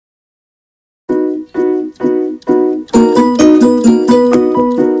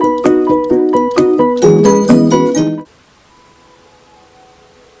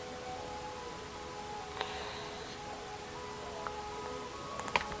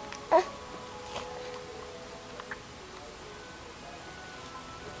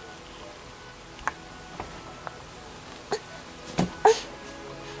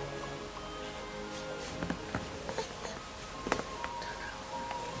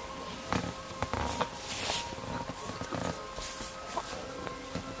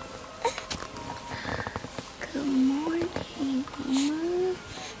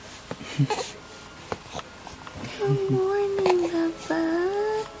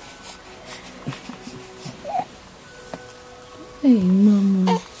Hey,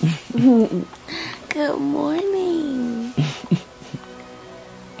 mama. Good morning.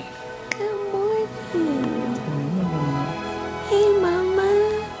 Good morning. Hey, mama.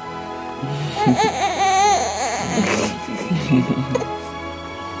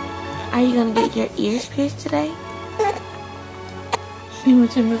 Are you gonna get your ears pierced today? You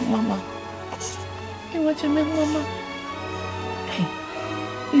want your milk, mama? You want your milk, mama?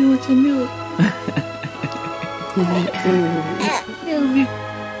 Hey, you want your milk?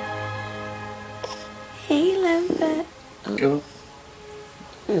 Hey, love that. Oh.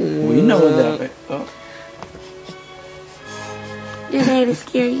 We know what that is. Oh. Did daddy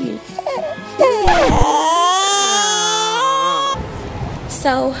scare you?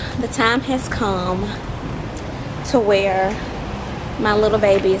 So the time has come to where my little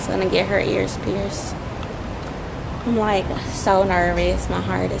baby is gonna get her ears pierced. I'm like so nervous. My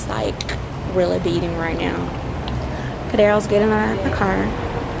heart is like really beating right now. Kadaryl's getting out of the car.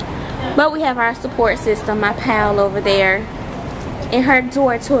 But we have our support system, my pal over there and her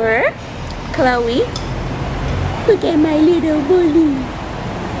daughter, Chloe. Look at my little bully.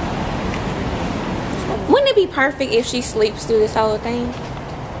 Wouldn't it be perfect if she sleeps through this whole thing?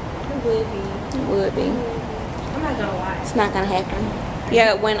 It would be. It would be. I'm not gonna watch. It's not gonna happen.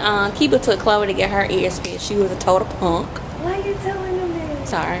 Yeah, when Kiba took Chloe to get her ears pierced, she was a total punk. Why are you telling them that?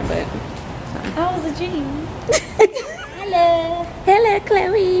 Sorry, but I was a G. Hello. hello,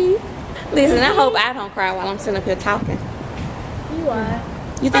 Chloe. Listen, I hope I don't cry while I'm sitting up here talking. You are.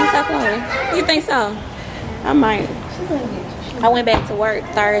 You think so, Chloe? You think so? I might. She's gonna get you. I went back to work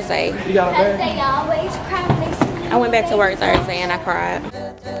Thursday. You got a bag? They always cry when they see me. I went back to work Thursday and I cried.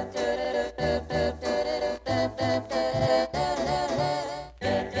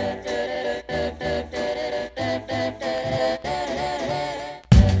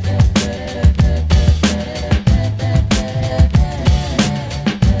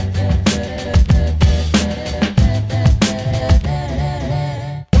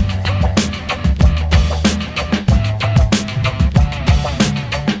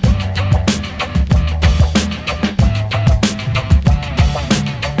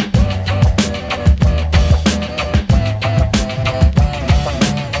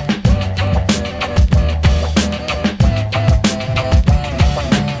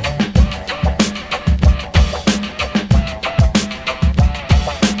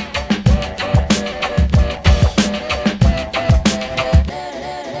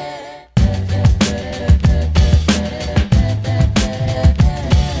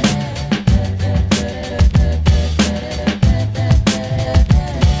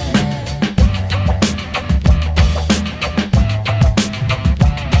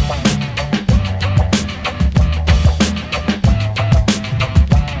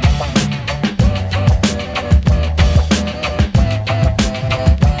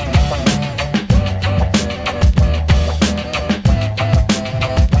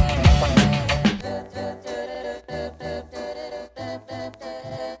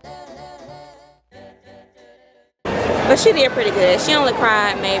 But she did pretty good. She only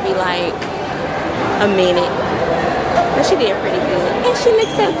cried maybe like a minute. But she did pretty good. And she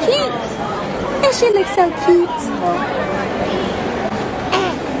looks so cute. And she looks so cute.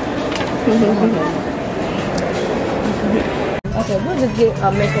 Okay, we'll just get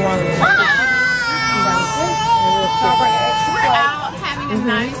a macaroni. Having a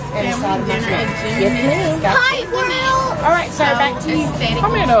nice family dinner at Jimmy's. Hi, All right, sir, back to you.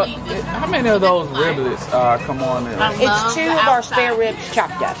 How many of those riblets come on there? It's 2 of our spare ribs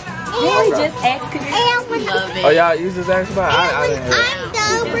chopped up. We just asked. Love it. Oh, y'all, you just asked about it? I didn't hear. I'm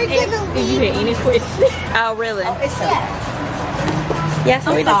done. We're gonna Did you hear any questions? Oh, really? Yeah,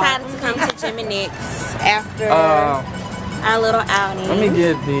 so we decided to come to Jimmy Nick's after our little outing. Let me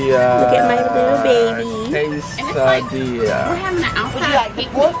get the Look at my little baby. We're having an outside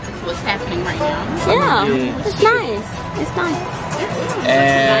picnic. That's what's happening right now. Yeah, Yeah. it's nice. It's nice.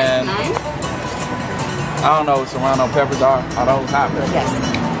 And Nice. I don't know what serrano peppers are those hot peppers? Yes.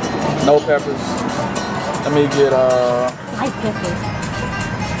 No peppers. Let me get Light peppers.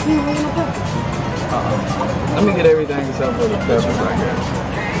 let me get everything except for the peppers, I guess.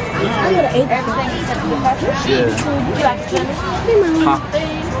 I would have ate everything except for the peppers. Yeah. You like the trimming? Huh?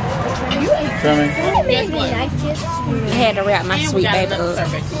 Trimming? Guess what? I had to wrap my And we sweet got baby another up.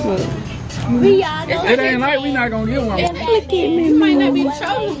 service. It ain't like we not gonna get one. Look at me, You might not be the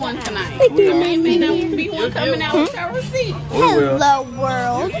chosen one tonight. You may not be one coming out with your receipt. We will. Hello,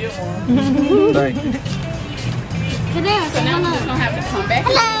 world. Thank you. So now we're just gonna have to come back.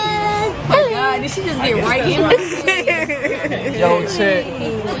 God, did she just get right in? Yo, check.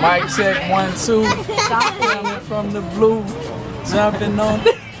 Mic check 1, 2. Coming from the blue. jumping on.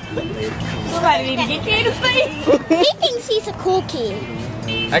 Somebody need to get Candace face. He thinks he's a cool kid.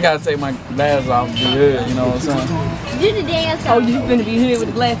 I gotta take my glasses off to be hood, you know what I'm saying? Do the dance. Oh, you finna be hood with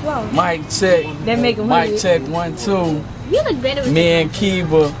the glass off. Mic check. That make him Mic hood. check 1, 2. You look better with Me and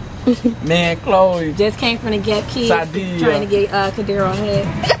Kiba. Me and Chloe. Just came from the Gap Kids. Sadia. Trying to get Kadero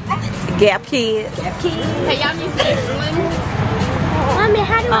ahead. Gap Kids. Gap Kids. Hey, y'all need some extra lemon? Mommy,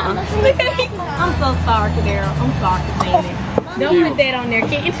 how do I look? I'm so sorry, Kadero. I'm sorry for saying that. Don't put that on there,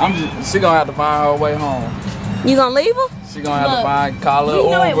 kid. She gonna have to find her way home. You gonna leave her? She gonna have Look, to find, call her You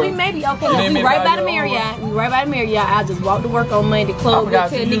know Uber. what? We may be okay. You Look, need me we to right buy by the you Marriott. Uber? We right by the Marriott. I'll just walk to work on Monday. I Close. forgot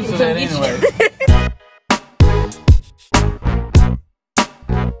Tell you Nikki used to to come that get you. anyway.